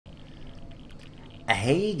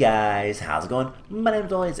Hey guys, how's it going? My name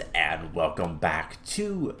is Always, and welcome back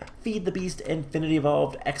to Feed the Beast Infinity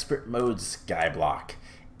Evolved Expert Mode Skyblock.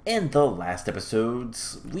 In the last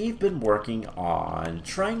episodes, we've been working on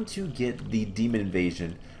trying to get the demon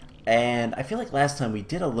invasion, and I feel like last time we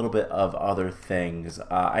did a little bit of other things.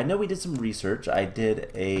 I know we did some research. I did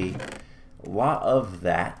a lot of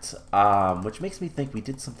that, which makes me think we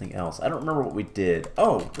did something else. I don't remember what we did.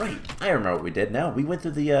 Oh, right, I remember what we did now. We went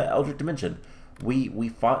through the Eldritch Dimension. We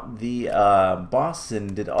fought the boss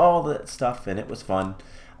and did all that stuff, and it was fun.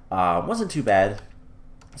 Wasn't too bad.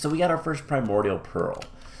 So we got our first Primordial Pearl.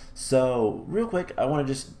 So real quick, I want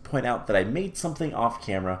to just point out that I made something off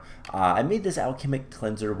camera. I made this alchemic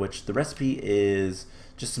cleanser, which the recipe is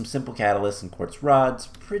just some simple catalysts and quartz rods.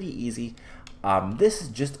 Pretty easy. This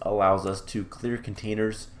just allows us to clear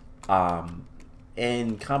containers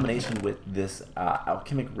in combination with this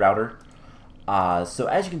alchemic router. So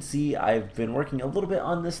as you can see, I've been working a little bit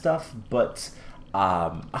on this stuff, but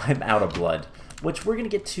I'm out of blood, which we're going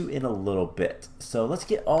to get to in a little bit. So let's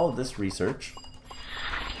get all of this research.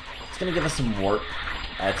 It's going to give us some work.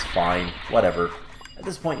 That's fine. Whatever. At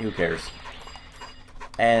this point, who cares?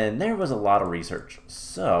 And there was a lot of research.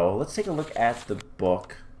 So let's take a look at the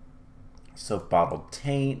book. So bottled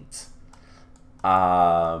taint.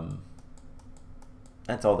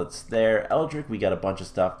 That's all that's there. Eldritch, we got a bunch of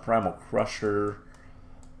stuff. Primal Crusher.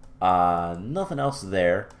 Nothing else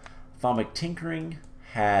there. Thaumic Tinkering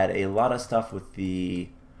had a lot of stuff with the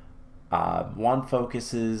wand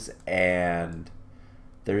focuses, and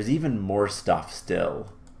there's even more stuff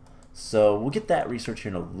still. So we'll get that research here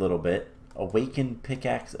in a little bit. Awaken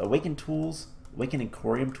Pickaxe, Awaken Tools, Awaken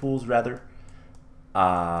Encorium Tools rather.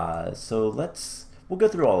 So we'll go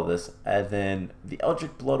through all of this, and then the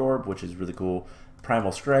Eldritch Blood Orb, which is really cool.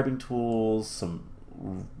 Primal Scribing Tools, some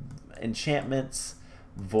enchantments,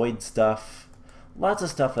 void stuff, lots of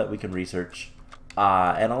stuff that we can research,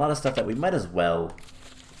 and a lot of stuff that we might as well.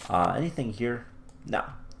 Anything here? No.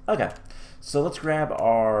 Okay, so let's grab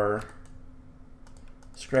our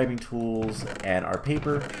scribing tools and our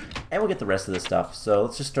paper, and we'll get the rest of the stuff. So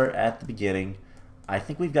let's just start at the beginning. I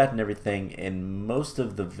think we've gotten everything in most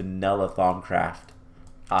of the vanilla Thaumcraft.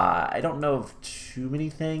 I don't know of too many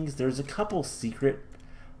things. There's a couple secret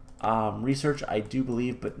research, I do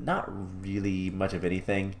believe, but not really much of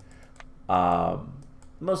anything.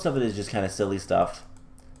 Most of it is just kind of silly stuff,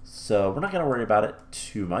 so we're not going to worry about it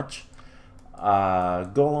too much.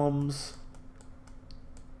 Golems.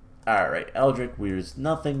 Alright, Eldritch, there's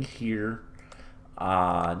nothing here.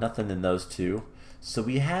 Nothing in those two. So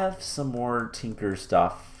we have some more Tinker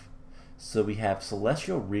stuff. So we have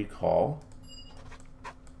Celestial Recall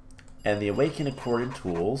and the Awaken Accordion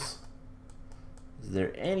Tools. Is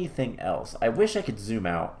there anything else? I wish I could zoom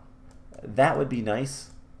out. That would be nice.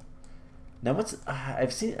 Now what's I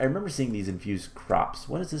remember seeing these infused crops.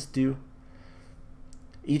 What does this do?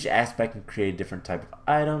 Each aspect can create a different type of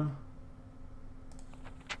item.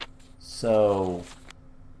 So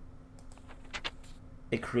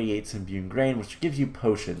it creates imbued grain, which gives you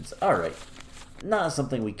potions. Alright. Not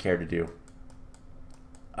something we care to do.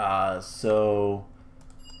 So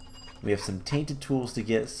we have some tainted tools to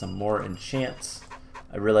get, some more enchants.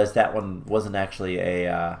 I realized that one wasn't actually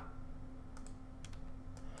a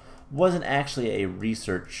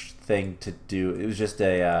research thing to do. It was just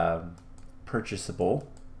a purchasable.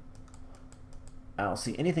 I don't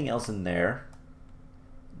see anything else in there.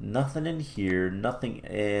 Nothing in here. Nothing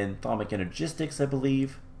in Thaumic Energistics, I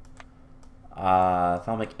believe.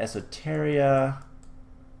 Thaumic Esoteria.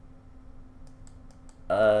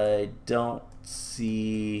 I don't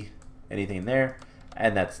see anything there,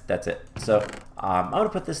 and that's it. So I'm gonna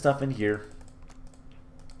put this stuff in here.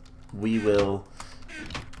 We will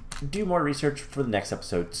do more research for the next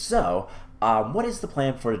episode. So what is the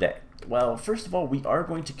plan for today? Well, first of all, we are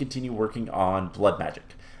going to continue working on blood magic.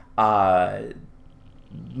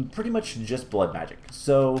 Pretty much just blood magic.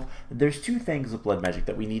 So there's two things with blood magic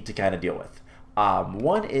that we need to kind of deal with.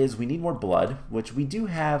 One is we need more blood, which we do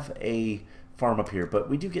have a farm up here, but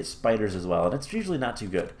we do get spiders as well, and it's usually not too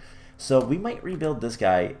good. So we might rebuild this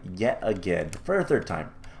guy yet again for a third time,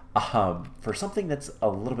 for something that's a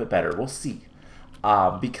little bit better. We'll see,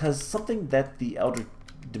 because something that the Eldritch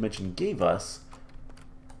Dimension gave us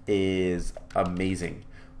is amazing.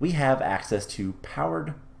 We have access to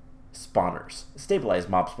powered spawners, stabilized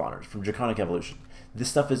mob spawners from Draconic Evolution. This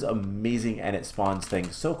stuff is amazing, and it spawns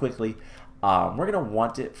things so quickly. We're gonna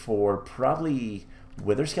want it for probably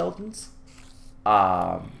wither skeletons.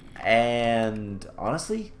 And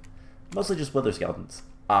honestly, mostly just wither skeletons.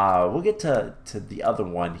 We'll get to the other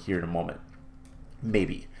one here in a moment,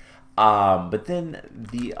 maybe. But then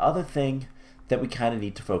the other thing that we kind of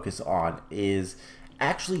need to focus on is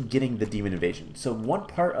actually getting the demon invasion. So one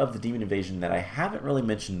part of the demon invasion that I haven't really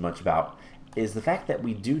mentioned much about is the fact that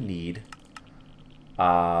we do need,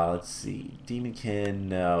 let's see, Demonkin,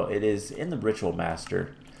 no, it is in the Ritual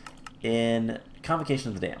Master, in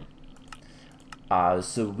Convocation of the Dam.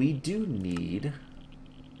 So we do need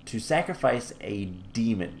to sacrifice a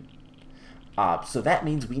demon. So that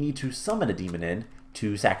means we need to summon a demon in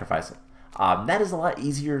to sacrifice it. That is a lot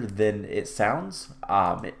easier than it sounds.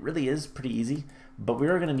 It really is pretty easy, but we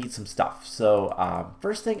are going to need some stuff. So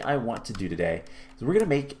first thing I want to do today is we're going to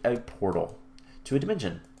make a portal to a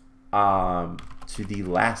dimension, to the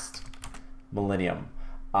last millennium.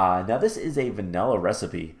 Now this is a vanilla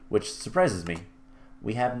recipe, which surprises me.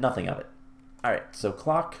 We have nothing of it. Alright, so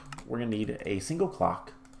clock, we're going to need a single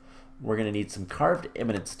clock. We're going to need some carved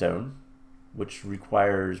eminent stone, which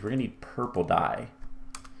requires, we're going to need purple dye.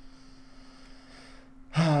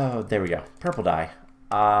 Oh, there we go. Purple dye.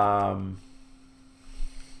 I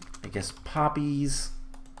guess poppies.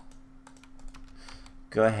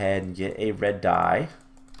 Go ahead and get a red dye.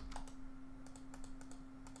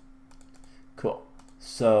 Cool.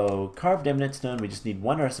 So carved eminent stone, we just need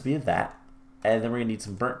one recipe of that. And then we're going to need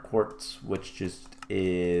some burnt quartz, which just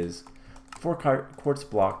is 4 quartz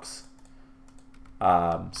blocks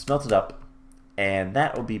smelted up. And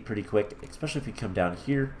that will be pretty quick, especially if we come down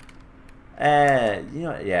here. You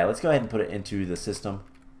know, yeah, let's go ahead and put it into the system.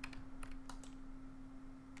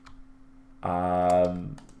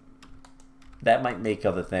 That might make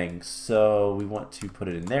other things, so we want to put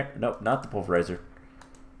it in there. Nope, not the pulverizer.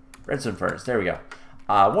 Redstone furnace, there we go.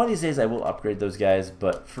 One of these days I will upgrade those guys,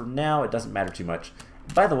 but for now it doesn't matter too much.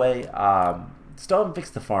 By the way, still haven't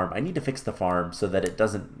fixed the farm. I need to fix the farm so that it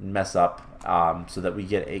doesn't mess up, so that we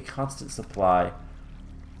get a constant supply.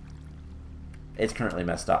 It's currently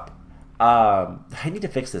messed up. I need to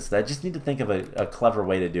fix this. I just need to think of a clever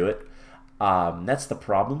way to do it. That's the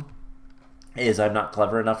problem, is I'm not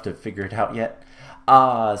clever enough to figure it out yet.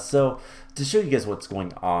 So to show you guys what's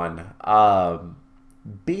going on,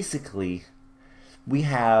 basically we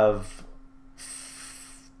have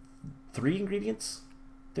 3 ingredients?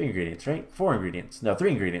 3 ingredients, right? 4 ingredients. No,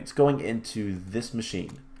 3 ingredients going into this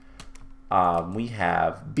machine. We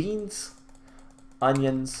have beans,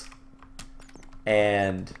 onions,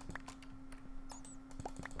 and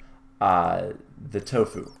the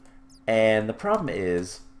tofu. And the problem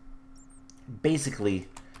is, basically,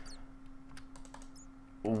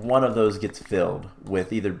 one of those gets filled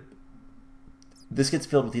with either, this gets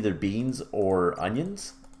filled with either beans or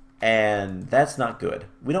onions, and that's not good.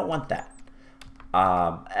 We don't want that.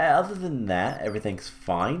 Other than that, everything's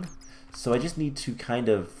fine. So I just need to kind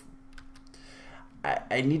of,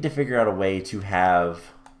 I need to figure out a way to have,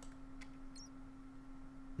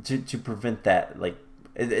 to prevent that, like,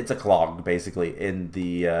 it's a clog basically in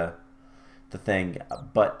the thing,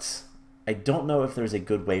 but I don't know if there's a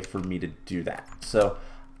good way for me to do that. So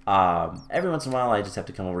every once in a while I just have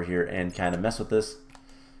to come over here and kind of mess with this.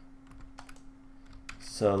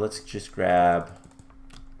 So let's just grab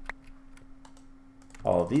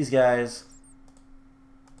all of these guys,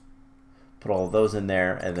 put all of those in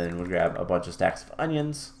there, and then we'll grab a bunch of stacks of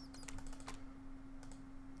onions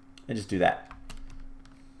and just do that.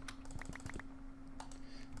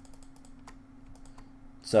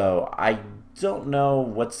 So I don't know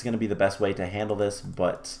what's going to be the best way to handle this,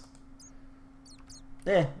 but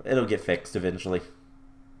it'll get fixed eventually.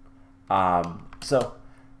 So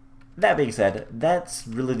that being said, that's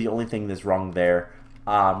really the only thing that's wrong there.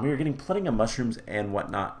 We are getting plenty of mushrooms and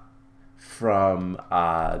whatnot from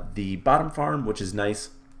the bottom farm, which is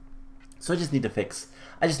nice. So I just need to fix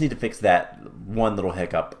that one little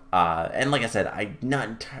hiccup. And like I said, I'm not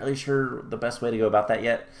entirely sure the best way to go about that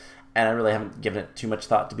yet. And I really haven't given it too much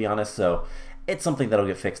thought, to be honest, so it's something that'll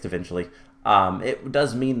get fixed eventually. It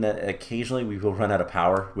does mean that occasionally we will run out of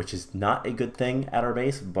power, which is not a good thing at our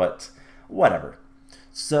base, but whatever.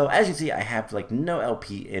 So as you see, I have like no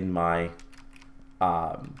LP in my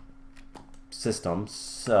system,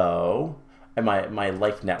 so in my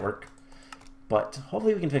life network, but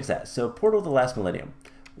hopefully we can fix that. So Portal of the Last Millennium.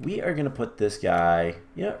 We are going to put this guy,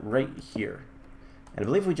 right here. And I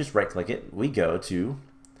believe we just right-click it, we go to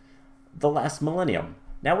the Last Millennium.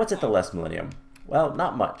 Now what's at the Last Millennium? Well,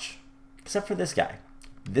 not much, except for this guy.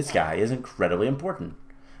 This guy is incredibly important.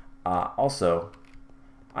 Also,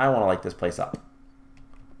 I want to light this place up.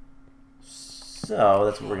 So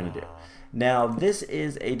that's what we're going to do. Now this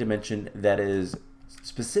is a dimension that is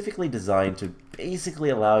specifically designed to basically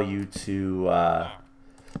allow you to,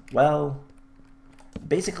 well,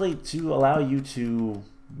 basically to allow you to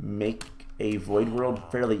make a void world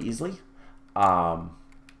fairly easily.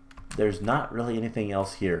 there's not really anything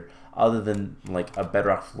else here other than like a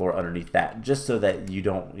bedrock floor underneath that, just so that you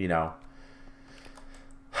don't, you know,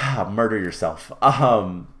 murder yourself.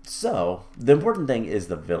 So the important thing is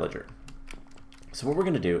the villager. So what we're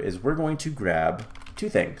going to do is we're going to grab two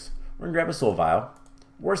things. We're going to grab a soul vial.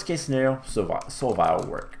 Worst case scenario, soul vial will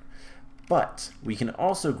work. But we can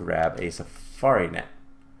also grab a safari net.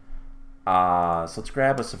 So let's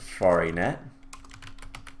grab a safari net.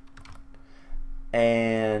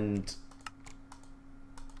 And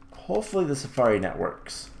hopefully the safari net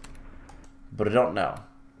works. But I don't know.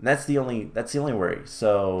 And that's the only worry.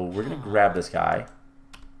 So we're gonna grab this guy.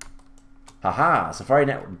 Haha, safari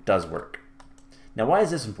net does work. Now why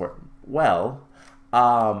is this important? Well,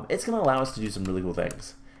 it's gonna allow us to do some really cool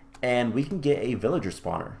things. And we can get a villager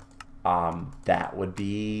spawner. That would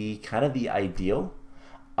be kind of the ideal.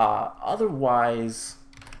 Otherwise,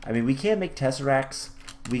 I mean, we can make tesseracts.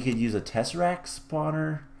 We could use a tesseract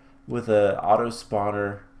spawner with an auto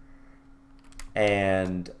spawner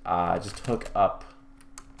and just hook up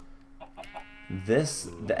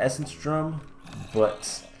the essence drum,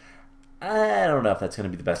 but I don't know if that's going to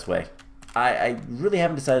be the best way. I really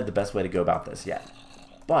haven't decided the best way to go about this yet.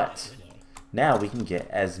 But now we can get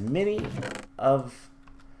as many of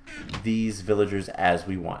these villagers as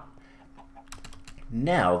we want.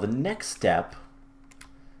 Now the next step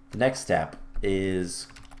is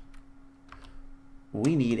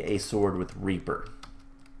we need a sword with Reaper.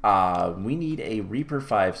 We need a Reaper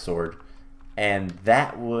 5 sword, and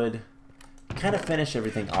that would kind of finish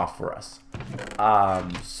everything off for us.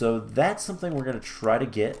 So that's something we're going to try to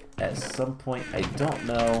get at some point. I don't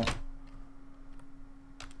know.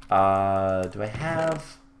 Do I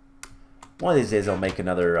have... One of these days I'll make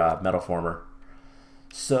another metal former.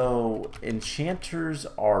 So enchanters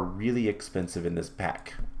are really expensive in this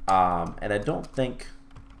pack. And I don't think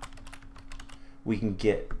we can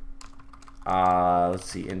get... let's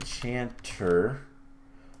see, enchanter...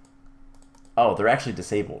 Oh, they're actually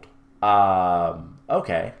disabled.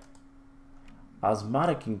 Okay.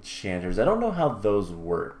 Osmotic enchanters. I don't know how those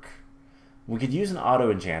work. We could use an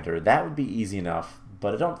auto enchanter. That would be easy enough,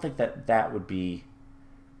 but I don't think that would be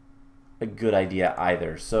a good idea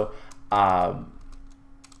either. So, and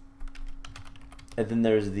then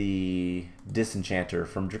there's the disenchanter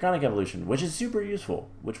from Draconic Evolution, which is super useful,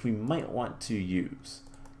 which we might want to use.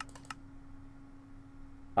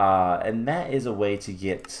 And that is a way to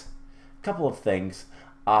get a couple of things.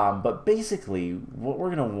 But basically, what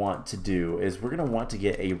we're going to want to do is we're going to want to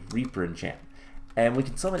get a Reaper enchant. And we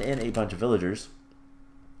can summon in a bunch of villagers.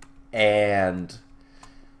 And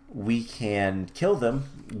we can kill them,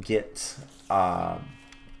 get...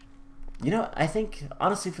 you know, I think,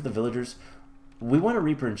 honestly, for the villagers, we want a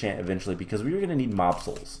Reaper enchant eventually because we're going to need mob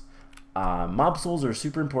souls. Mob souls are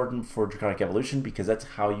super important for Draconic Evolution because that's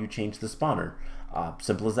how you change the spawner.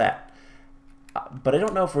 Simple as that. But I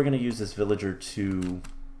don't know if we're going to use this villager to...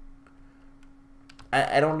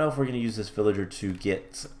 I don't know if we're going to use this villager to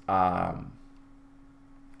get...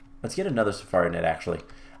 let's get another safari net, actually.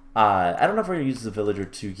 I don't know if we're going to use the villager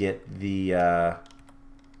to get the...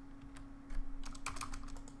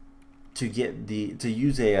 to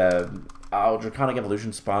use a Draconic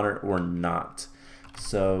Evolution spawner or not.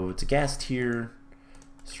 So it's a gas tier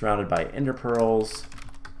surrounded by ender pearls.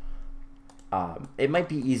 It might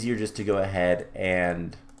be easier just to go ahead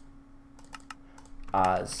and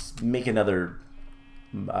make another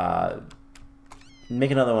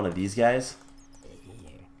one of these guys,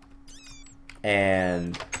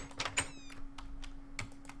 and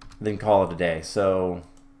then call it a day. So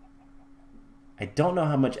I don't know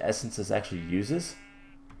how much essence this actually uses.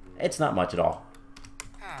 It's not much at all.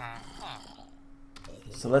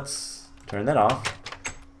 So let's turn that off.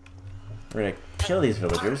 We're gonna kill these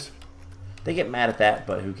villagers. They get mad at that,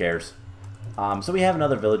 but who cares? So we have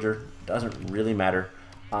another villager. Doesn't really matter.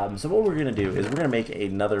 So what we're going to do is we're going to make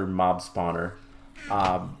another mob spawner.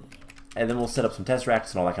 And then we'll set up some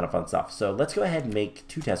tesseracts and all that kind of fun stuff. So let's go ahead and make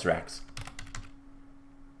 2 tesseracts.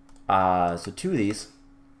 So 2 of these.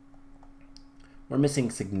 We're missing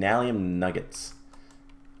signalium nuggets.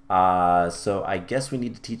 So I guess we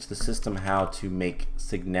need to teach the system how to make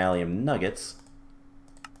signalium nuggets.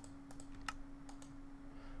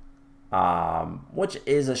 Which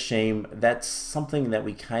is a shame. That's something that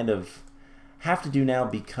we kind of have to do now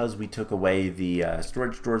because we took away the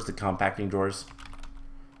storage drawers, the compacting drawers,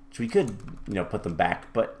 which we could, you know, put them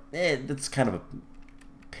back, but that's kind of a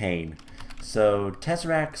pain. So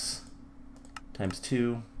tesseracts times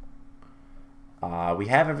 2. We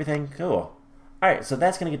have everything. Cool. Alright, so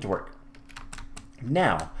that's going to get to work.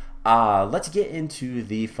 Now, let's get into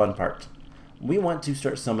the fun part. We want to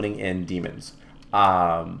start summoning in demons.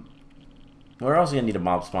 We're also going to need a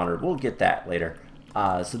mob spawner. We'll get that later.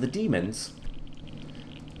 So the demons,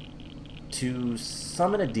 to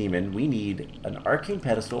summon a demon, we need an arcane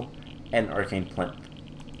pedestal and an arcane plinth.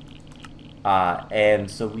 And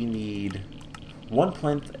so we need 1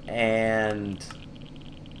 plinth and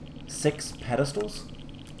 6 pedestals.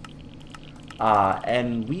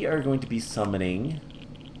 And we are going to be summoning...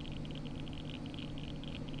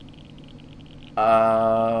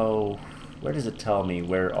 where does it tell me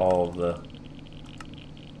where all the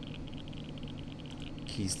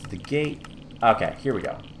keys to the gate? Okay, here we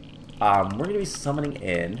go. We're going to be summoning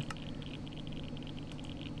in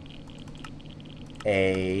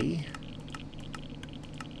a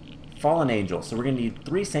fallen angel. So we're going to need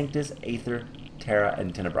 3 Sanctus, Aether, Terra,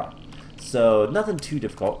 and Tenebra. So nothing too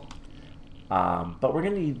difficult. But we're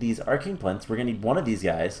going to need these arcane plinths. We're going to need one of these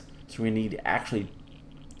guys. So we're going to need actually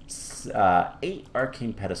 8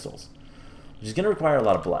 arcane pedestals, which is going to require a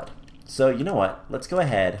lot of blood. So you know what? Let's go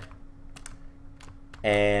ahead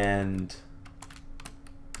and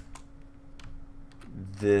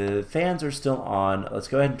the fans are still on. Let's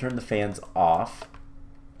go ahead and turn the fans off.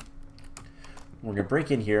 We're going to break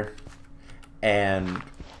in here and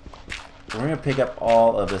we're going to pick up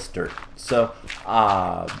all of this dirt. So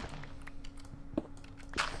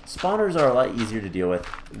spawners are a lot easier to deal with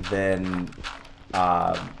than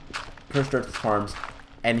cursed earth farms,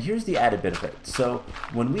 and here's the added benefit. So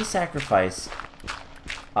when we sacrifice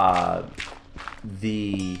the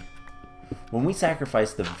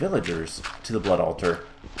villagers to the blood altar,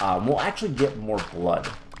 we'll actually get more blood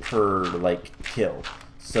per kill.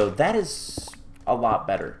 So that is a lot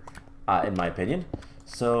better, in my opinion.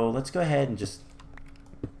 So let's go ahead and just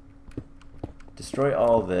destroy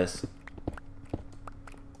all of this.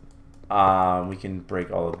 We can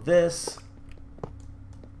break all of this.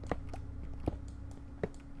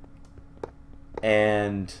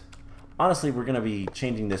 And honestly, we're going to be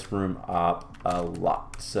changing this room up a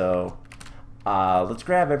lot. So let's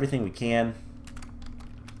grab everything we can.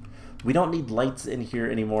 We don't need lights in here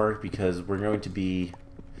anymore because we're going to be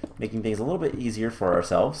making things a little bit easier for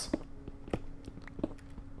ourselves.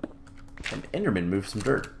 And Enderman moved some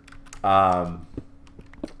dirt. I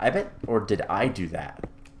bet, or did I do that?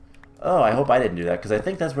 Oh, I hope I didn't do that because I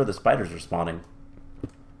think that's where the spiders are spawning.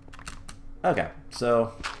 Okay,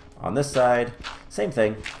 so on this side, same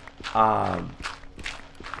thing. So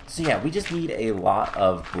yeah, we just need a lot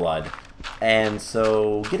of blood. And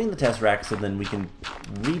so getting the Tesseracts, and then we can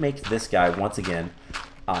remake this guy once again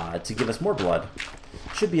to give us more blood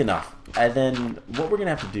should be enough. And then what we're going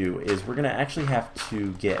to have to do is we're going to actually have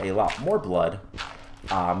to get a lot more blood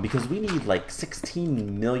because we need like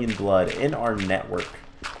 16 million blood in our network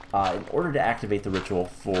in order to activate the ritual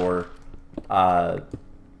for the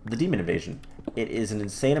demon invasion. It is an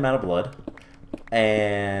insane amount of blood,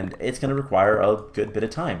 and it's going to require a good bit of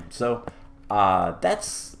time. So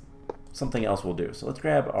that's something else we'll do. So let's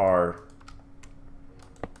grab our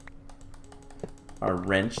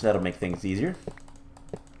wrench. That'll make things easier.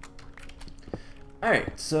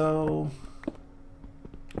 Alright, so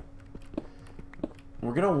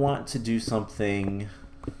we're going to want to do something.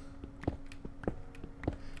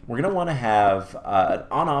 We're going to want to have an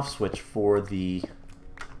on-off switch for the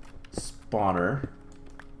spawner.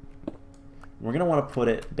 We're going to want to put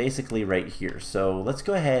it basically right here. So let's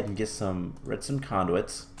go ahead and get some redstone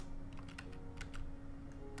conduits.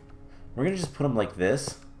 We're going to just put them like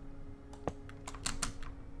this.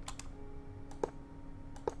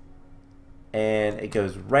 And it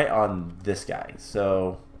goes right on this guy.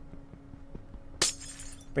 So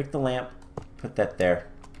break the lamp, put that there.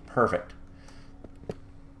 Perfect.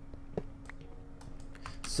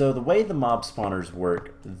 So the way the mob spawners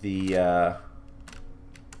work,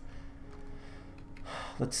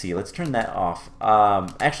 let's see, let's turn that off.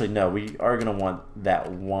 Actually, no, we are going to want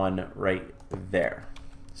that one right there.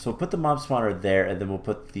 So we'll put the mob spawner there, and then we'll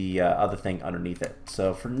put the other thing underneath it.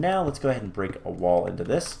 So for now, let's go ahead and break a wall into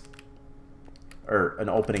this. Or an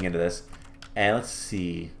opening into this. And let's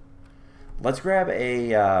see. Let's grab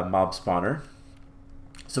a mob spawner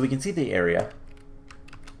so we can see the area.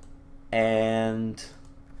 And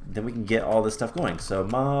then we can get all this stuff going. So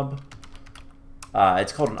mob,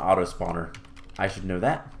 it's called an auto spawner. I should know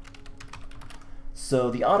that. So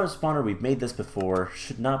the auto spawner, we've made this before,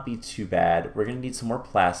 should not be too bad. We're going to need some more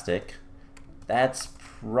plastic. That's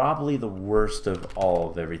probably the worst of all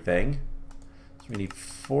of everything. So we need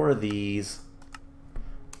 4 of these.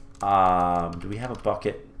 Do we have a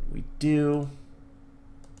bucket? We do.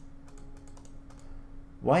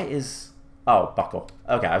 Why is... Oh, buckle.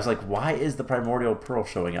 Okay, I was like, why is the primordial pearl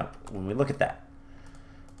showing up when we look at that?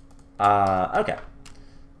 Okay.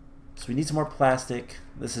 So we need some more plastic.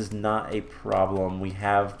 This is not a problem. We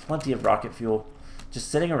have plenty of rocket fuel just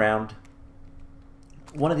sitting around.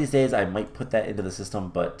 One of these days I might put that into the system,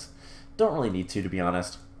 but don't really need to be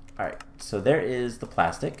honest. Alright, so there is the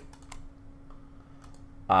plastic.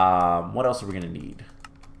 What else are we going to need?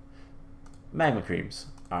 Magma creams.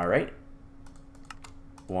 Alright.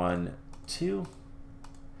 1, 2.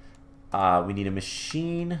 We need a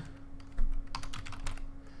machine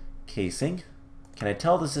casing. Can I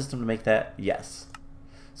tell the system to make that? Yes.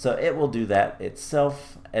 So it will do that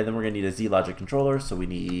itself. And then we're going to need a Z-Logic controller. So we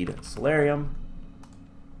need Solarium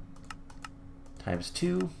times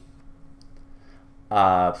 2.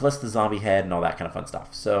 Plus the zombie head and all that kind of fun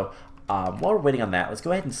stuff. So while we're waiting on that, let's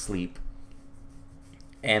go ahead and sleep.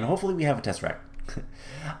 And hopefully we have a Tesseract.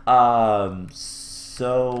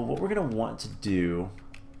 So what we're going to want to do,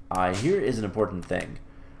 here is an important thing.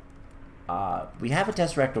 We have a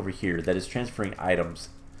Tesseract over here that is transferring items.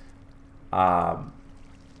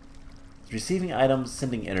 Receiving items,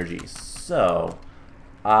 sending energy. So,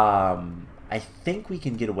 I think we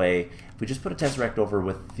can get away if we just put a Tesseract over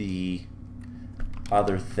with the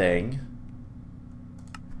other thing.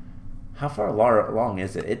 How far along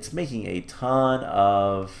is it? It's making a ton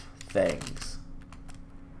of things.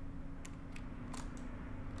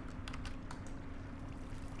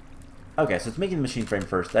 Okay, so it's making the machine frame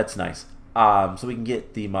first. That's nice. So we can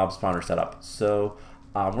get the mob spawner set up. So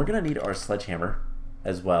we're going to need our sledgehammer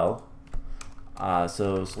as well.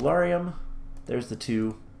 So solarium, there's the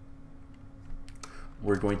 2.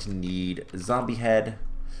 We're going to need zombie head.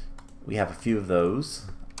 We have a few of those.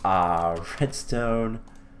 Redstone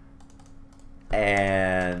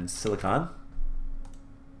and silicon.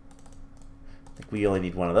 I think we only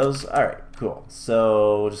need one of those. Alright, cool.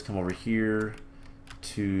 So we'll just come over here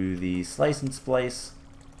to the slice and splice.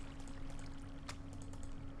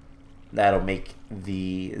 That'll make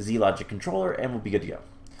the Z-Logic controller and we'll be good to go.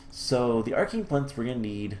 So the arcane plinths, we're gonna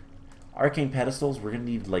need arcane pedestals. We're gonna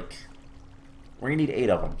need 8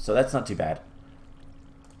 of them. So that's not too bad.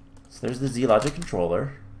 So there's the Z-Logic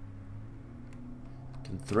controller.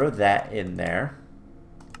 Can throw that in there.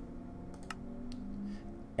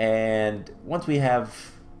 And once we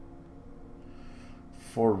have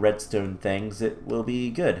 4 redstone things, it will be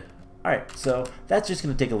good. Alright, so that's just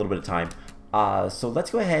going to take a little bit of time. So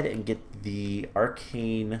let's go ahead and get the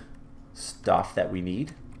arcane stuff that we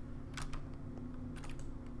need.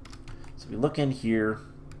 So we look in here,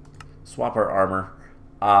 swap our armor.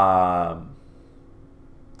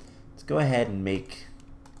 Let's go ahead and make...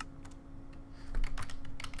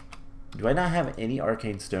 Do I not have any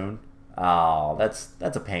arcane stone? Oh, that's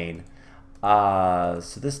a pain.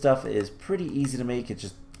 So this stuff is pretty easy to make. It's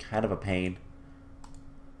just kind of a pain.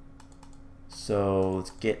 So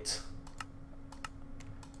let's get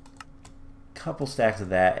a couple stacks of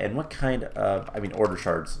that. And what kind of, I mean, order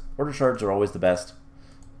shards. Order shards are always the best.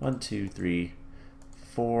 1, 2, 3,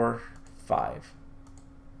 4, 5.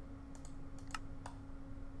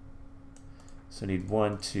 So I need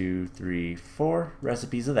 1, 2, 3, 4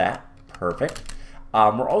 recipes of that. Perfect.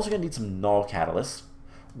 We're also going to need some null catalysts,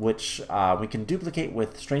 which we can duplicate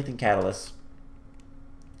with strengthened catalysts.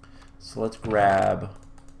 So let's grab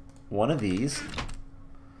one of these.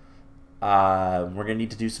 We're going to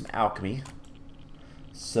need to do some alchemy.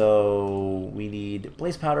 So we need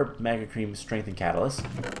blaze powder, magma cream, strengthened catalyst.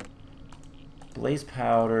 Blaze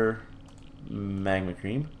powder, magma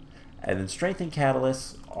cream. And then strengthened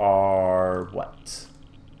catalysts are what?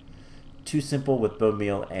 Too simple with bone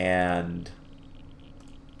meal and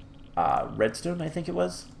redstone, I think it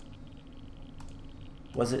was.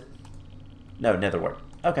 Was it? No, nether wart.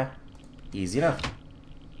 Okay. Easy enough.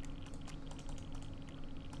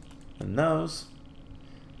 And those.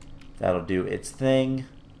 That'll do its thing.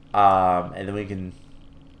 And then we can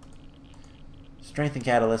strengthen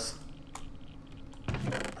catalyst.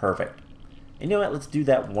 Perfect. And you know what? Let's do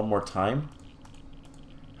that one more time.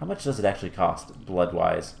 How much does it actually cost,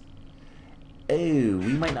 blood-wise? Oh,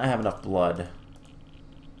 we might not have enough blood.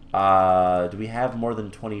 Do we have more than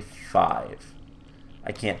 25?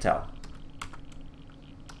 I can't tell.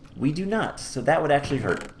 We do not, so that would actually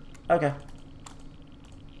hurt. Okay.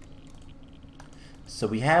 So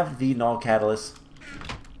we have the null catalyst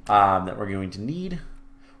that we're going to need.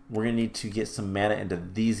 We're going to need to get some mana into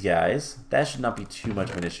these guys. That should not be too much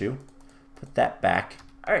of an issue. Put that back.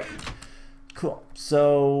 Alright, cool.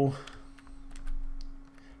 So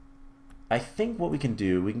I think what we can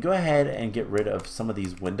do, we can go ahead and get rid of some of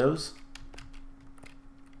these windows.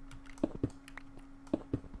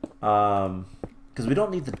 Because we don't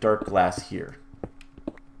need the dark glass here.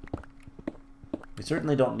 We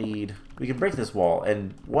certainly don't need... we can break this wall,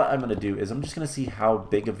 and what I'm going to do is I'm just going to see how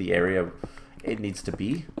big of the area it needs to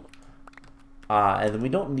be. And then we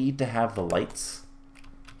don't need to have the lights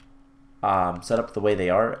set up the way they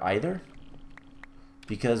are either,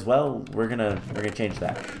 because, well, we're gonna change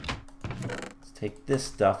that. Let's take this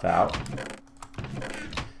stuff out.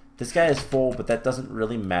 This guy is full, but that doesn't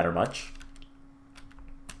really matter much.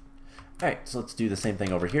 Alright, so let's do the same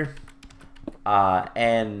thing over here.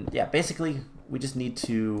 And yeah, basically we just need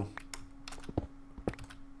to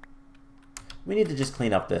just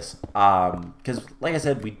clean up this, because like I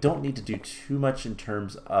said, we don't need to do too much in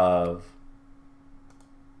terms of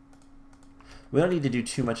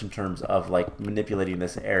like manipulating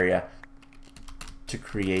this area to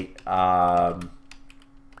create the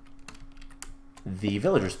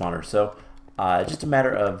villager spawner. So just a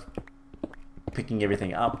matter of picking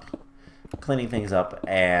everything up, cleaning things up,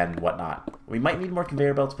 and whatnot. We might need more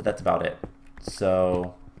conveyor belts, but that's about it.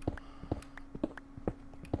 So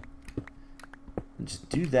just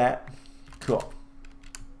do that. Cool.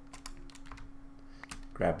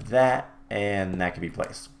 Grab that, and that can be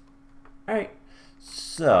placed. Alright,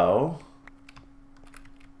 so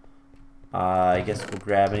I guess we'll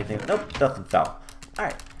grab anything. Nope, nothing fell.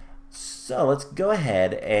 Alright, so let's go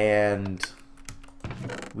ahead, and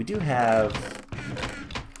we do have...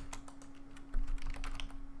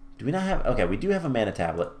 Do we not have... Okay, we do have a mana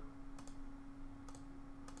tablet.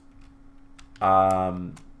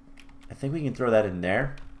 I think we can throw that in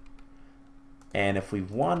there. And if we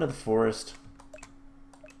wander the forest,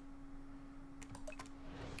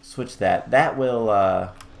 switch that. That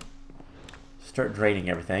will start draining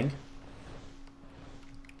everything.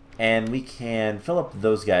 And we can fill up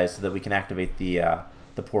those guys so that we can activate the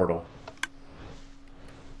portal.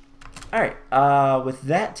 Alright, with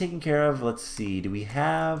that taken care of, let's see. Do we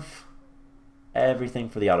have everything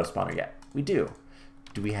for the auto spawner yet? We do.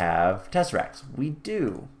 Do we have tesseracts? We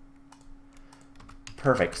do.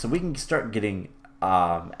 Perfect. So we can start getting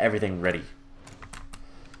everything ready.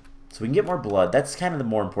 So we can get more blood. That's kind of the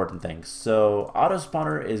more important thing. So auto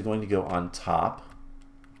spawner is going to go on top.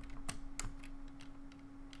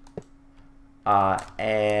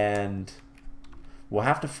 And we'll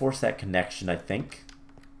have to force that connection, I think.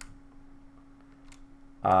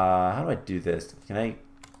 How do I do this? Can I...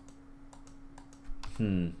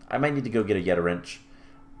 I might need to go get a Yeta wrench.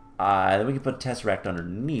 Then we can put a tesseract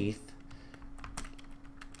underneath.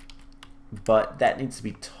 But that needs to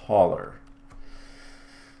be taller.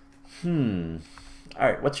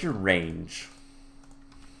 Alright, what's your range?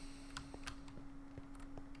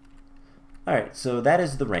 Alright, so that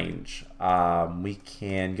is the range. We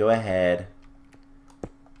can go ahead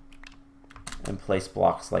and place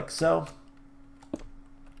blocks like so.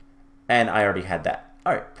 And I already had that.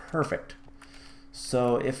 Alright, perfect.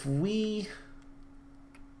 So if we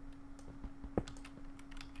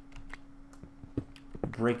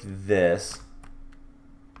break this,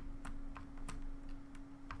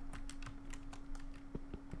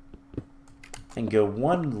 and go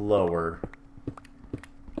one lower,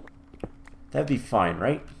 that'd be fine,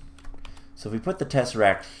 right? So if we put the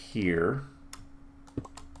tesseract here,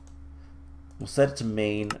 we'll set it to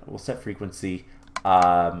main, we'll set frequency,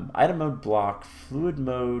 item mode block, fluid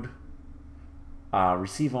mode,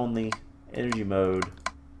 receive only, energy mode,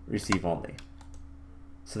 receive only.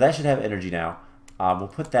 So that should have energy now. We'll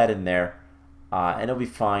put that in there, and it'll be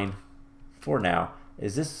fine for now.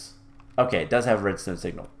 Is this... Okay, it does have redstone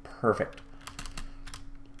signal. Perfect.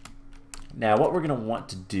 Now what we're going to want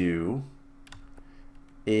to do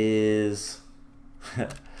is...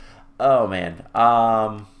 oh man.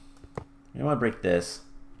 I want to break this.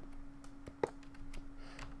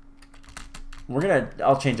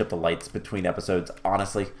 I'll change up the lights between episodes,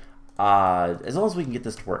 honestly. As long as we can get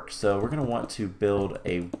this to work. So we're going to want to build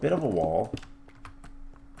a bit of a wall,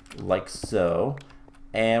 like so.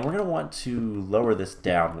 And we're going to want to lower this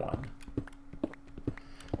down one.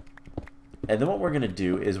 And then what we're going to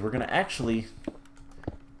do is we're going to actually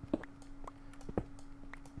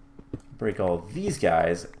break all these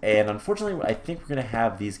guys. And unfortunately, I think we're going to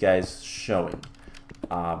have these guys showing.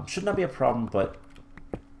 Should not be a problem, but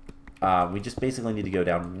we just basically need to go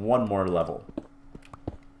down one more level.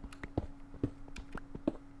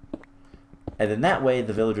 And then that way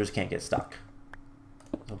the villagers can't get stuck.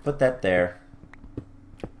 So put that there.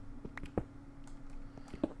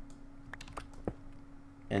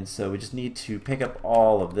 And so we just need to pick up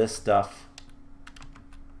all of this stuff.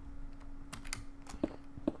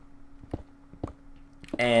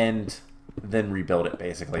 And then rebuild it,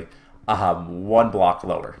 basically. One block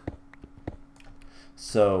lower.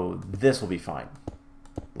 So this will be fine.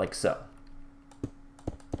 Like so.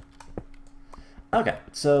 Okay,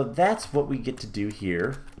 so that's what we get to do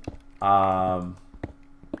here. It'll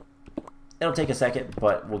take a second,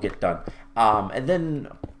 but we'll get done. And then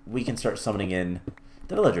we can start summoning in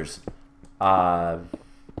the villagers.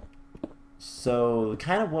 So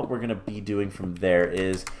kind of what we're going to be doing from there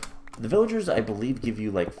is the villagers, I believe, give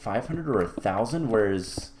you like 500 or 1,000,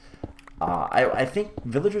 whereas I think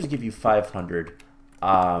villagers give you 500.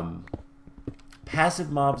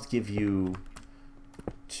 Passive mobs give you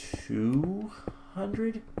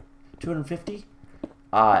 250,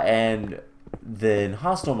 and then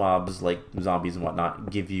hostile mobs like zombies and whatnot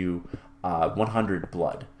give you 100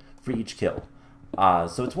 blood for each kill.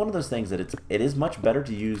 So it's one of those things that it is much better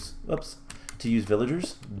to use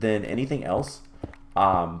villagers than anything else,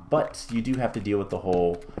 but you do have to deal with the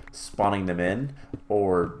whole spawning them in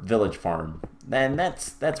or village farm, and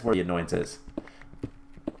that's where the annoyance is.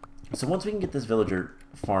 So once we can get this villager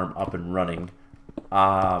farm up and running,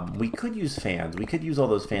 we could use fans. We could use all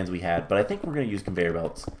those fans we had, but I think we're going to use conveyor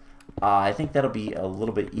belts. I think that'll be a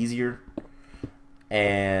little bit easier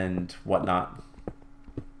and whatnot.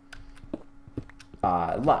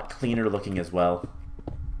 A lot cleaner looking as well.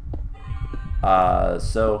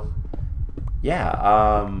 So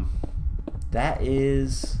yeah, that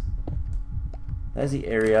is the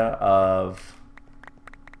area of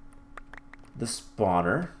the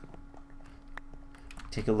spawner.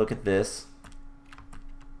 Take a look at this.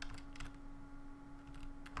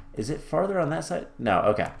 Is it farther on that side? No,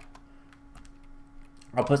 okay.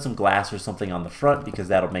 I'll put some glass or something on the front because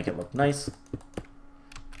that'll make it look nice.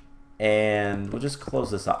 And we'll just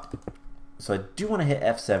close this up. So I do want to hit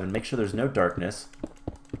F7, make sure there's no darkness.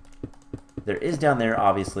 There is down there,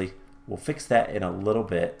 obviously. We'll fix that in a little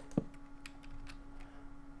bit.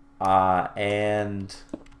 And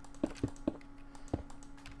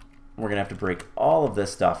we're going to have to break all of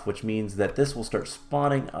this stuff, which means that this will start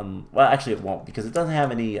spawning on... Well, actually it won't, because it doesn't have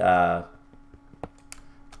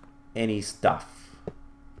any stuff.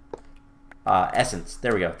 Essence.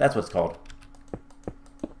 There we go. That's what it's called.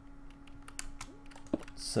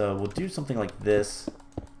 So we'll do something like this.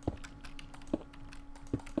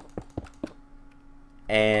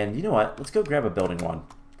 And you know what? Let's go grab a building one.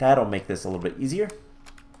 That'll make this a little bit easier.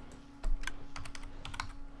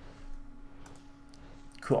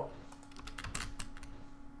 Cool.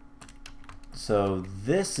 So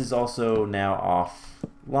this is also now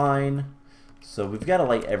offline. So we've got to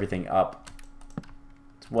light everything up.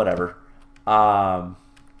 It's whatever.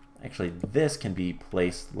 Actually, this can be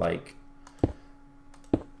placed like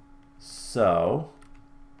so.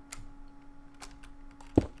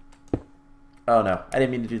 Oh no, I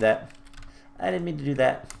didn't mean to do that. I didn't mean to do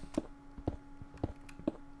that.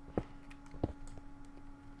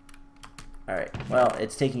 Alright, well,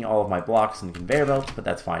 it's taking all of my blocks and conveyor belts, but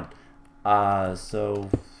that's fine. So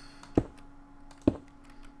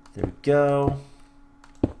there we go.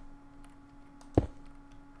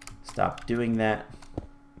 Stop doing that.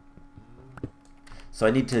 So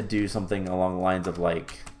I need to do something along the lines of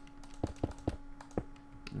like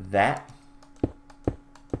that.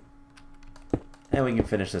 And we can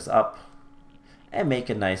finish this up and make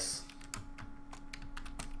a nice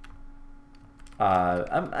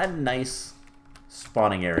a nice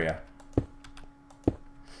spawning area.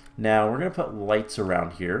 Now we're gonna put lights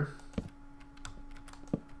around here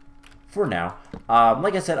for now.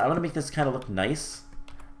 Like I said, I'm gonna make this kind of look nice,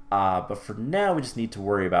 but for now we just need to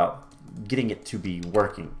worry about getting it to be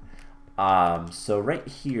working. So right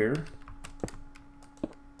here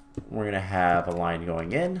we're gonna have a line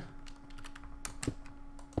going in,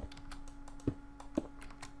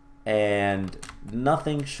 and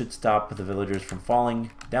nothing should stop the villagers from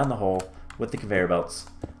falling down the hole with the conveyor belts.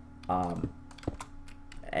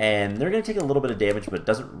 And they're going to take a little bit of damage, but it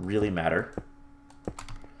doesn't really matter.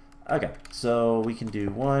 Okay, so we can do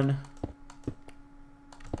 1,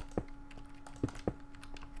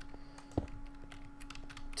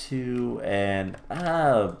 2, and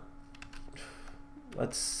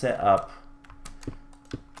let's set up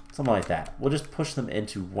something like that. We'll just push them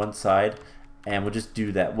into one side, and we'll just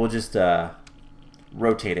do that. We'll just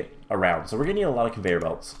rotate it around. So we're going to need a lot of conveyor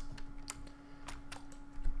belts.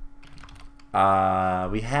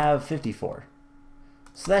 We have 54.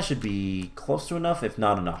 So that should be close to enough, if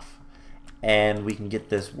not enough. And we can get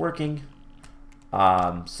this working.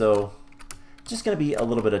 So just going to be a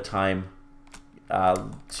little bit of time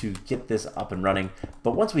to get this up and running.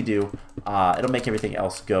 But once we do, it'll make everything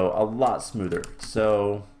else go a lot smoother.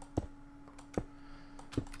 So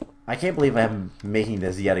I can't believe I'm making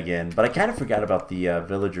this yet again, but I kind of forgot about the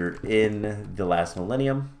villager in the last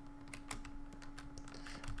millennium.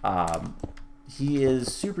 he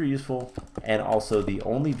is super useful, and also the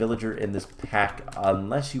only villager in this pack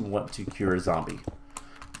unless you want to cure a zombie.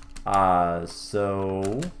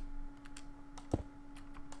 So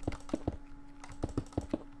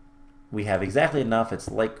we have exactly enough. It's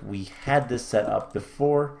like we had this set up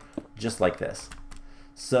before, just like this.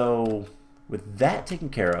 So with that taken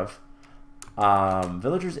care of,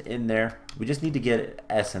 villagers in there, we just need to get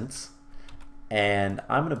essence. And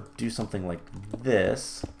I'm going to do something like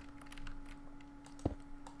this.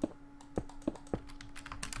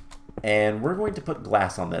 And we're going to put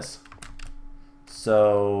glass on this.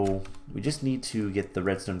 So we just need to get the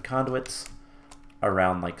redstone conduits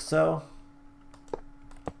around like so.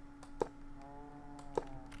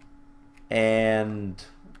 And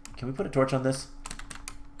can we put a torch on this?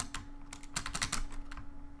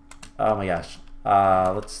 Oh my gosh.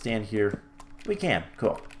 Let's stand here. We can.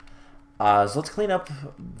 Cool. So let's clean up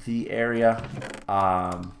the area.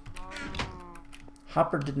 Hopper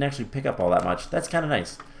didn't actually pick up all that much. That's kind of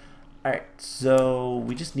nice. Alright, so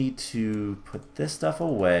we just need to put this stuff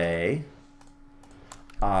away.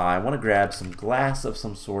 I want to grab some glass of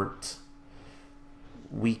some sort.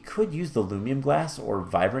 We could use the lumium glass or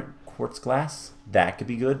vibrant quartz glass. That could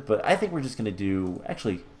be good, but I think we're just going to do,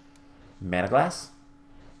 actually, mana glass?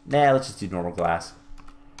 Nah, let's just do normal glass.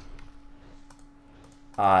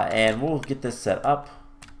 And we'll get this set up,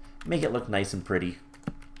 make it look nice and pretty.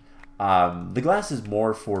 The glass is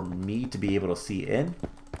more for me to be able to see in.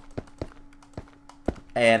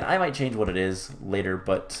 And I might change what it is later,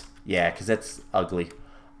 but yeah, because that's ugly.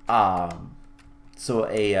 So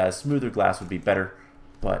a smoother glass would be better,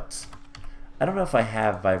 but I don't know if I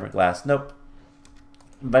have vibrant glass. Nope.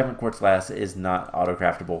 Vibrant quartz glass is not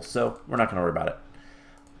auto-craftable, so we're not going to worry about it.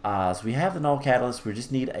 So we have the null catalyst. We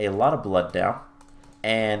just need a lot of blood now.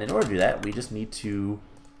 And in order to do that, we just need to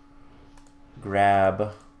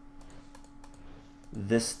grab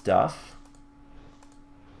this stuff.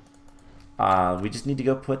 We just need to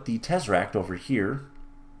go put the Tesseract over here.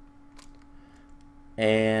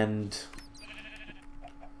 And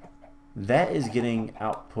that is getting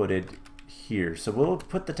outputted here. So we'll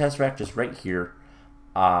put the Tesseract just right here.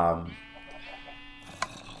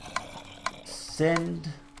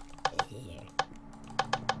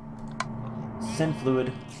 Send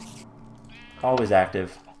fluid, always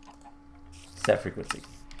active, set frequency.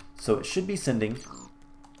 So it should be sending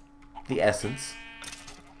the essence,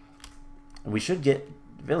 and we should get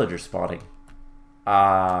villagers spawning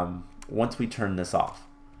once we turn this off.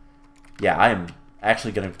 Yeah, I am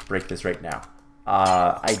actually going to break this right now.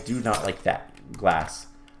 I do not like that glass.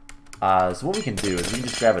 So what we can do is we can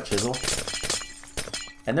just grab a chisel,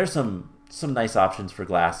 and there's some nice options for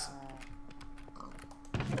glass.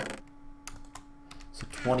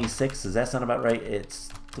 26, does that sound about right? It's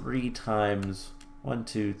 3 times 1,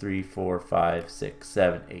 2, 3, 4, 5, 6,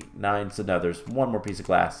 7, 8, 9. So now there's one more piece of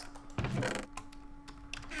glass.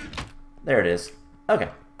 There it is. Okay.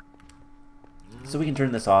 So we can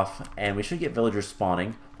turn this off, and we should get villagers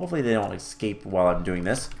spawning. Hopefully they don't escape while I'm doing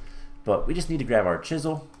this. But we just need to grab our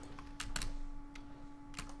chisel.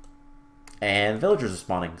 And villagers are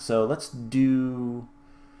spawning. So let's do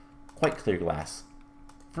quite clear glass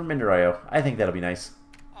from Ender.io. I think that'll be nice.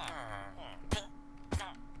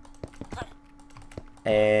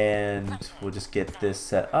 And we'll just get this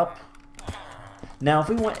set up. Now if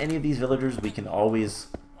we want any of these villagers, we can always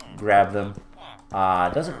grab them.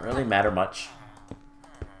 It doesn't really matter much.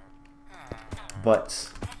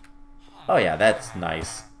 But, oh yeah, that's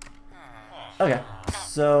nice. Okay,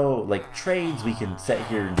 so like trades, we can sit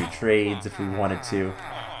here and do trades if we wanted to.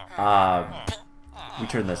 We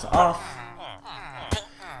turn this off.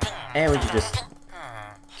 And we can just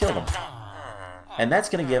kill them. And that's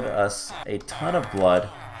going to give us a ton of blood.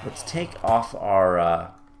 Let's take off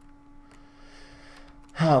our...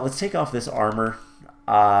 let's take off this armor.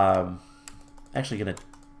 Actually going to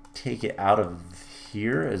take it out of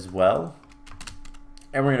here as well.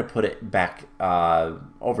 And we're going to put it back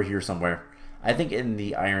over here somewhere. I think in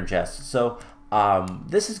the iron chest. So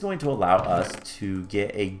this is going to allow us to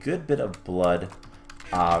get a good bit of blood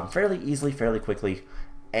fairly easily, fairly quickly.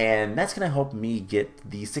 And that's going to help me get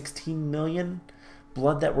the 16 million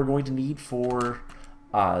blood that we're going to need for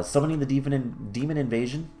summoning the demon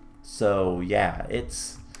invasion. So yeah,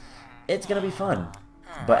 it's going to be fun.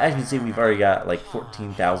 But as you can see, we've already got like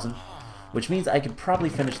 14,000, which means I could probably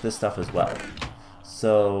finish this stuff as well.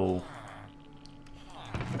 So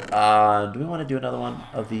do we want to do another one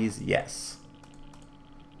of these? Yes.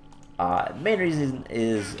 The main reason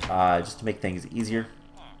is just to make things easier.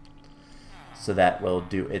 So that will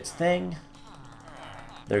do its thing.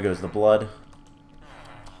 There goes the blood.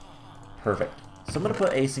 Perfect. So I'm going to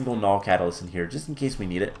put a single null catalyst in here just in case we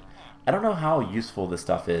need it. I don't know how useful this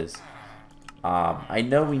stuff is. I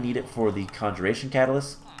know we need it for the conjuration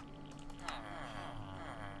catalyst.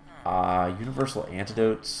 Universal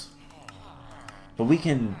antidotes. But we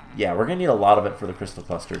can, yeah, we're going to need a lot of it for the crystal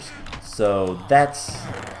clusters. So that's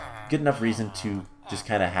good enough reason to just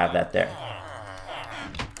kind of have that there.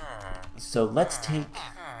 So let's take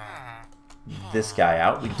this guy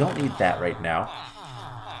out. We don't need that right now.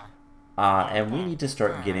 And we need to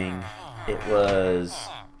start getting, it was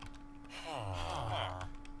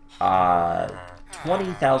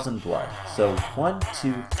 20,000 blood. So 1,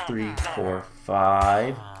 2, 3, 4,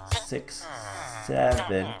 5, 6,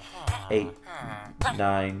 7, 8,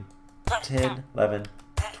 9, 10, 11,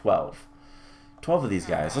 12. 12 of these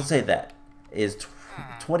guys. Let's say that is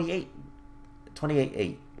 28,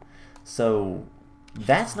 8. So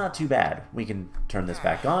that's not too bad. We can turn this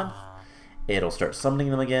back on. It'll start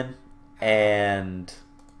summoning them again. And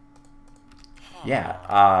yeah,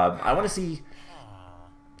 I want to see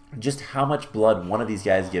just how much blood one of these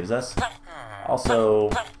guys gives us.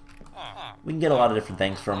 Also, we can get a lot of different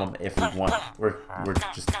things from them if we want. We're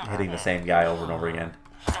just hitting the same guy over and over again.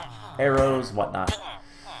 Arrows, whatnot.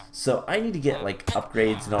 So I need to get like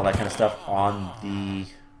upgrades and all that kind of stuff on the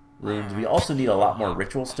runes. We also need a lot more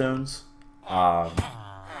ritual stones. But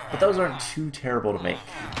those aren't too terrible to make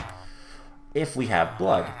if we have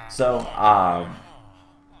blood. So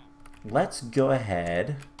let's go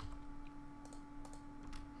ahead,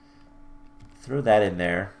 throw that in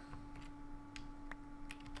there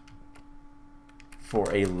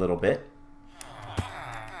for a little bit.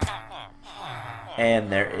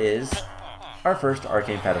 And there is our first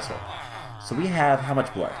arcane pedestal. So we have how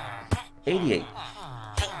much blood? 88.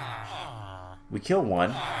 We kill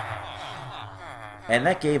one. And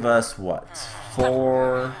that gave us what?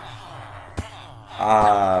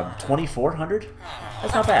 2,400?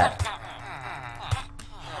 That's not bad.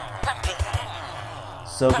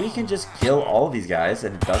 So we can just kill all of these guys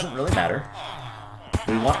and it doesn't really matter. If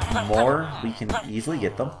we want more, we can easily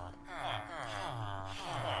get them.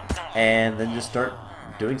 And then just start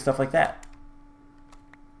doing stuff like that.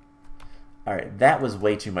 Alright, that was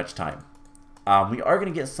way too much time. We are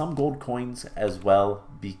going to get some gold coins as well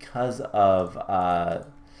because of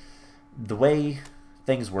the way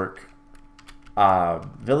things work.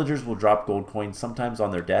 Villagers will drop gold coins sometimes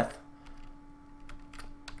on their death.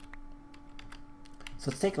 So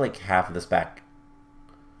let's take like half of this back.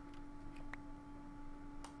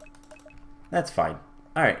 That's fine.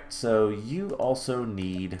 Alright, so you also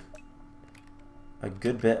need a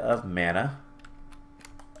good bit of mana.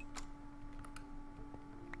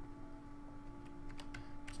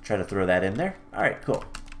 Try to throw that in there. Alright, cool.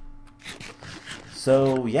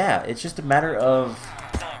 So yeah, it's just a matter of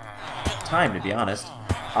time, to be honest.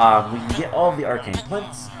 We can get all of the arcane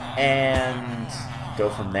plinths and go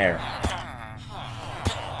from there.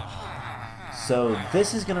 So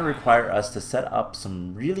this is going to require us to set up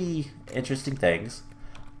some really interesting things.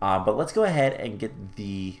 But let's go ahead and get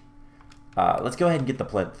the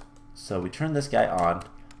plinth. So we turn this guy on.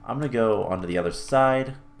 I'm going to go onto the other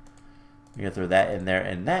side. We're going to throw that in there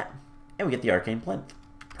and that. And we get the arcane plinth.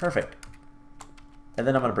 Perfect. And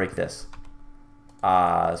then I'm going to break this.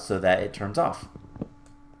 So that it turns off.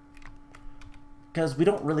 Because we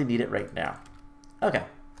don't really need it right now. Okay.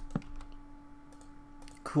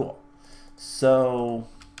 Cool. So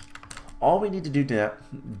all we need to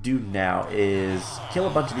do now is kill a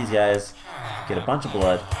bunch of these guys, get a bunch of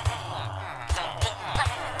blood,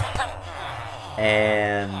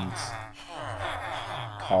 and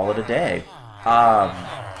call it a day.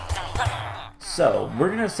 So we're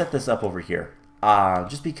gonna set this up over here,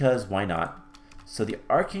 just because why not? So the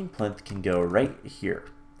arcane plinth can go right here,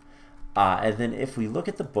 and then if we look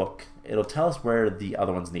at the book, it'll tell us where the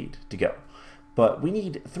other ones need to go. But we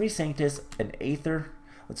need 3 Sanctus and Aether.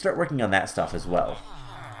 Let's start working on that stuff as well.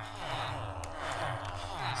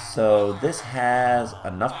 So this has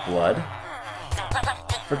enough blood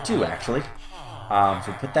for 2 actually.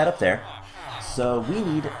 So put that up there. So we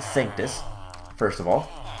need Sanctus, first of all.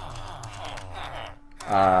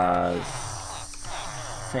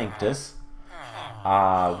 Sanctus,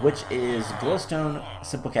 which is glowstone,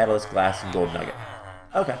 simple catalyst, glass, and gold nugget.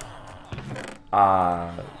 Okay.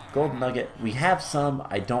 Gold nugget. We have some.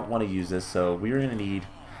 I don't want to use this, so we're going to need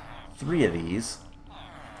 3 of these.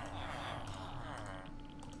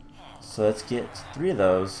 So let's get 3 of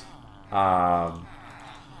those.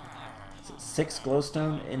 6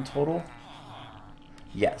 glowstone in total?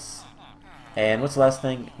 Yes. And what's the last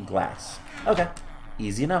thing? Glass. Okay.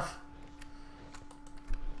 Easy enough.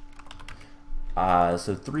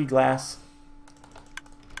 So 3 glass.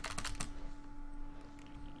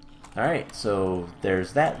 Alright, so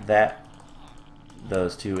there's that,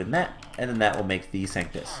 those two, and then that will make the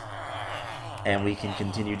Sanctus. And we can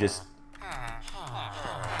continue just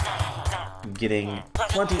getting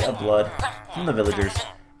plenty of blood from the villagers.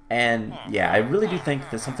 And yeah, I really do think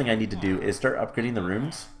that something I need to do is start upgrading the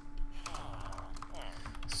runes.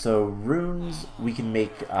 So runes, we can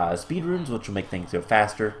make speed runes, which will make things go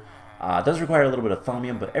faster. It does require a little bit of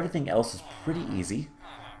thaumium, but everything else is pretty easy.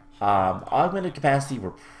 Augmented capacity,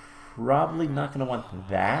 we're probably not going to want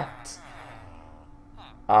that.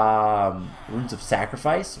 Runes of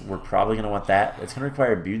sacrifice, we're probably going to want that. It's going to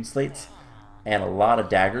require immune slates and a lot of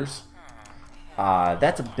daggers.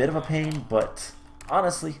 That's a bit of a pain, but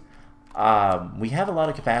honestly, we have a lot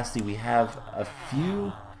of capacity. We have a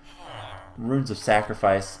few runes of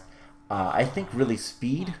sacrifice. I think really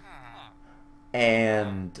speed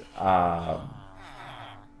and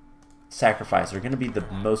sacrifice are going to be the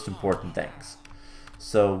most important things.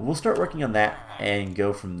 So we'll start working on that and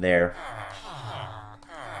go from there.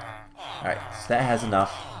 Alright, so that has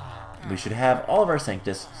enough. We should have all of our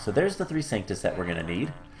Sanctus. So there's the 3 Sanctus that we're going to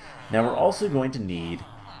need. Now we're also going to need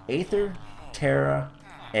Aether, Terra,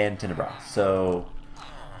 and Tenebra. So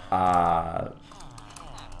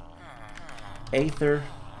Aether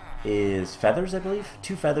is feathers, I believe.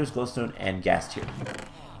 2 feathers, glowstone, and gas tier.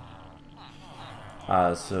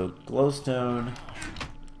 So glowstone,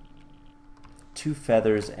 2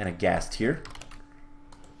 feathers, and a gas tier.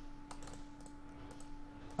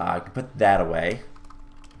 I can put that away.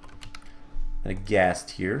 And a gas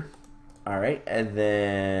tier. Alright, and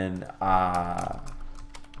then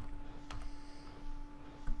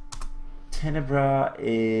Tenebra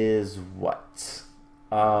is what?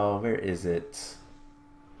 Where is it?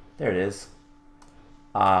 There it is.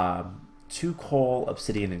 2 coal,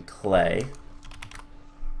 obsidian, and clay.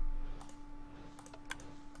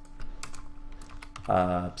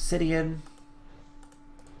 Obsidian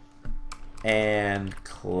and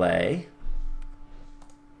clay.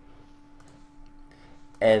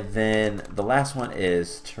 And then the last one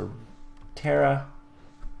is Terra,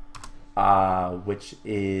 which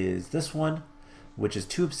is this one, which is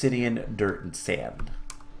 2 obsidian, dirt, and sand.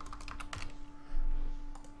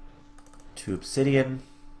 2 obsidian,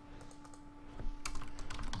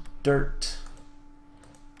 dirt,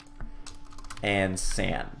 and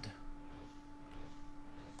sand.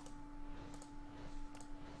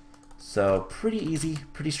 So pretty easy,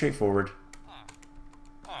 pretty straightforward.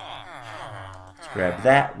 Let's grab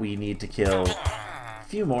that. We need to kill a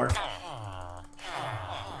few more.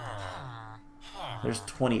 There's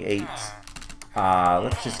 28.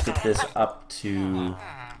 Let's just get this up to...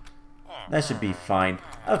 That should be fine.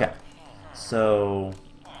 Okay. So...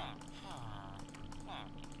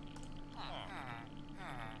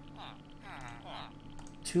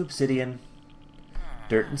 two obsidian,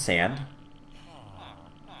 dirt, and sand.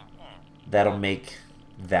 That'll make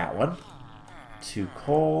that one. 2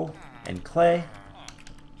 coal and clay.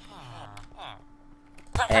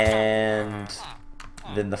 And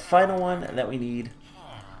then the final one that we need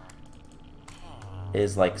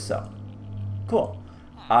is like so. Cool.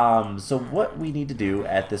 So what we need to do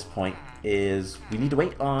at this point is we need to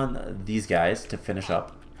wait on these guys to finish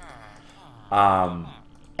up. And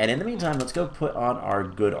in the meantime, let's go put on our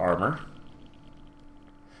good armor.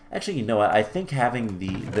 Actually, you know what? I think having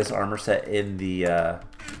this armor set in the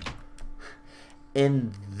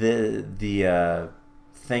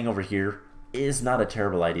thing over here is not a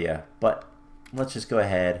terrible idea. But let's just go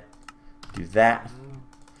ahead, do that.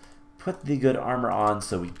 Put the good armor on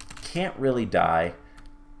so we can't really die,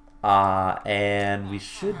 and we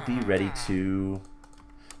should be ready to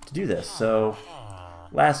do this. So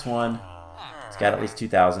last one, it's got at least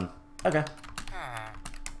 2,000. Okay.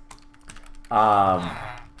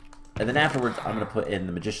 And then afterwards, I'm going to put in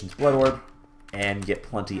the Magician's Blood Orb and get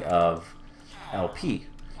plenty of LP.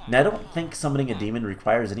 Now, I don't think summoning a demon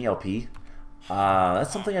requires any LP.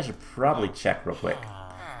 That's something I should probably check real quick.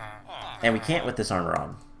 And we can't with this armor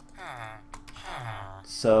on.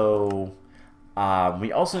 So,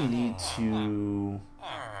 we also need to...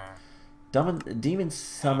 demon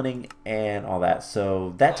summoning and all that.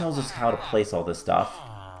 So, that tells us how to place all this stuff.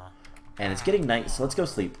 And it's getting night, so let's go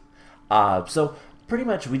sleep. So... pretty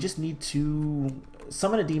much, we just need to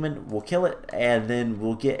summon a demon, we'll kill it, and then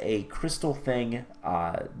we'll get a crystal thing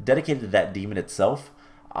dedicated to that demon itself,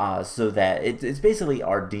 so that it's basically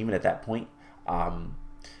our demon at that point.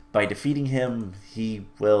 By defeating him, he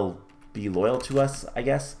will be loyal to us, I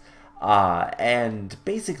guess. And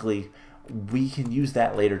basically, we can use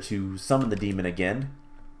that later to summon the demon again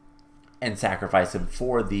and sacrifice him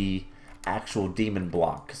for the actual demon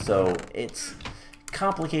block. So it's...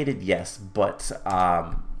 complicated, yes, but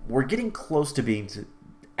we're getting close to being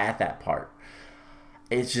at that part.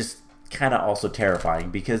 It's just kind of also terrifying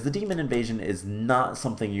because the demon invasion is not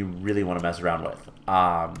something you really want to mess around with.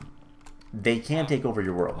 They can take over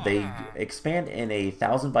your world. They expand in a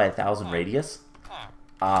 1,000 by 1,000 radius,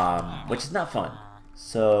 which is not fun.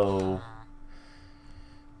 So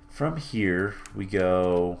from here we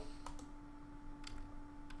go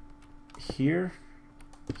here,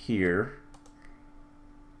 here,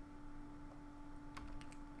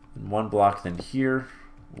 and 1 block, then here,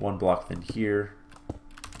 1 block, then here,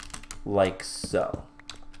 like so.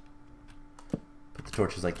 Put the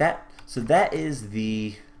torches like that. So that is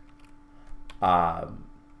the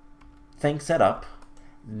thing set up.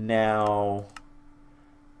 Now,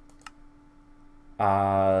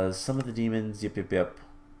 some of the demons, yep.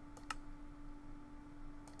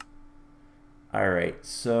 Alright,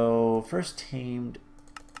 so first tamed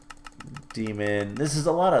demon. This is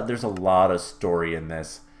there's a lot of story in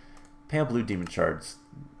this. Pale blue demon shards.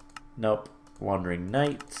 Nope. Wandering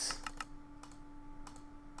knights.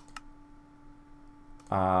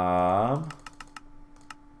 Where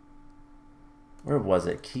was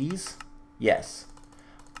it? Keys? Yes.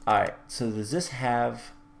 Alright, so does this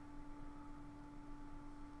have...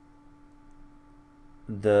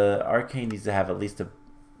 The arcane needs to have at least a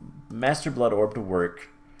Master Blood Orb to work.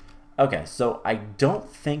 Okay, so I don't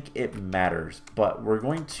think it matters, but we're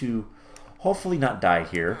going to hopefully not die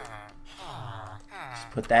here. Just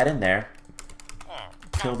put that in there.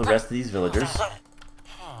 Kill the rest of these villagers.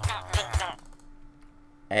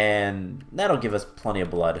 And that'll give us plenty of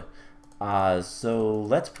blood. So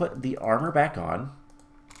let's put the armor back on.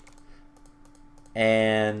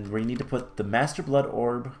 And we need to put the Master Blood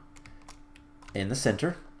Orb in the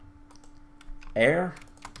center. Air,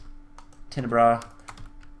 Tenebra,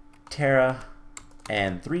 Terra,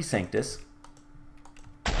 and 3 Sanctus.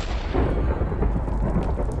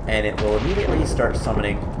 And it will immediately start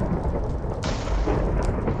summoning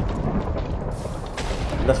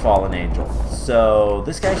the Fallen Angel. So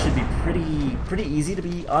this guy should be pretty easy, to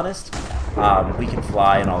be honest. We can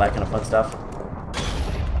fly and all that kind of fun stuff.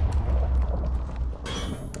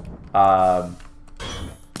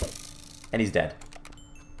 And he's dead.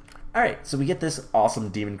 Alright, so we get this awesome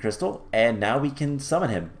demon crystal, and now we can summon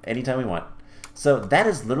him anytime we want. So that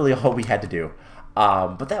is literally all we had to do.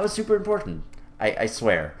 But that was super important, I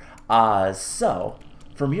swear. So,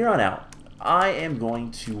 from here on out, I am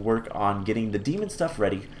going to work on getting the demon stuff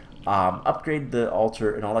ready, upgrade the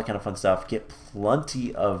altar and all that kind of fun stuff, get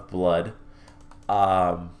plenty of blood.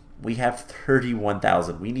 We have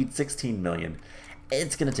 31,000. We need 16 million.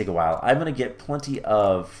 It's going to take a while. I'm going to get plenty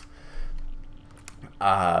of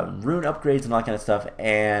rune upgrades and all that kind of stuff,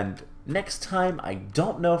 and next time I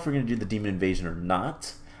don't know if we're going to do the demon invasion or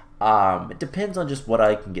not. It depends on just what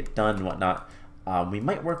I can get done and whatnot. We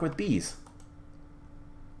might work with bees.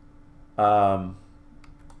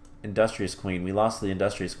 Industrious Queen. We lost the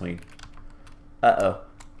Industrious Queen.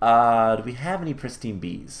 Uh-oh. Do we have any pristine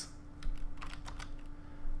bees?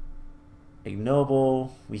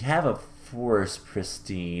 Ignoble. We have a forest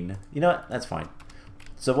pristine. You know what? That's fine.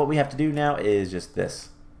 So what we have to do now is just this.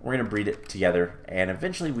 We're going to breed it together, and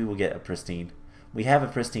eventually we will get a pristine. We have a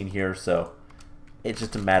pristine here, so it's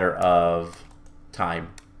just a matter of time.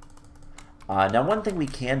 Now, one thing we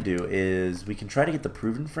can do is we can try to get the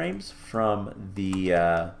proven frames from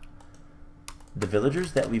the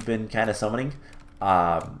villagers that we've been kind of summoning,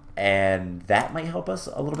 and that might help us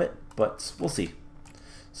a little bit, but we'll see.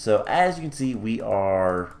 So as you can see, we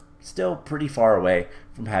are still pretty far away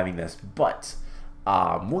from having this, but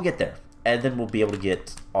we'll get there, and then we'll be able to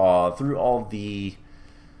get through all the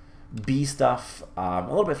bee stuff a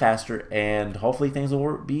little bit faster, and hopefully things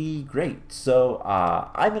will be great. So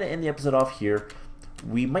I'm going to end the episode off here.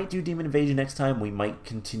 We might do Demon Invasion next time. We might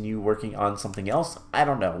continue working on something else. I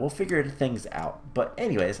don't know. We'll figure things out. But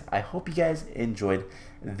anyways, I hope you guys enjoyed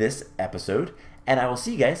this episode, and I will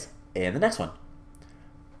see you guys in the next one.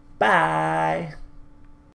 Bye!